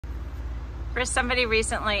Chris, somebody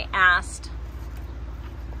recently asked,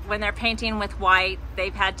 when they're painting with white,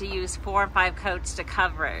 they've had to use 4 and 5 coats to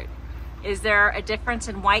cover it. Is there a difference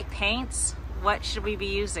in white paints? What should we be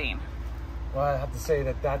using? Well, I have to say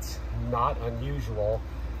that that's not unusual.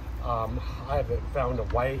 I haven't found a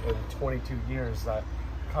white in 22 years that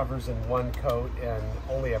covers in 1 coat, and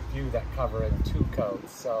only a few that cover in 2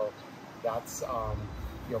 coats. So that's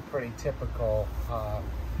you know, pretty typical.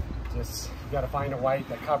 Just you got to find a white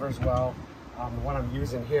that covers well. The one I'm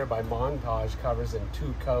using here by Montage covers in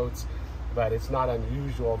 2 coats, but it's not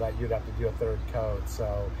unusual that you'd have to do a 3rd coat.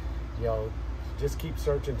 So, you know, just keep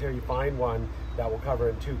searching until you find one that will cover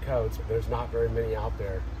in 2 coats. There's not very many out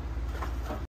there.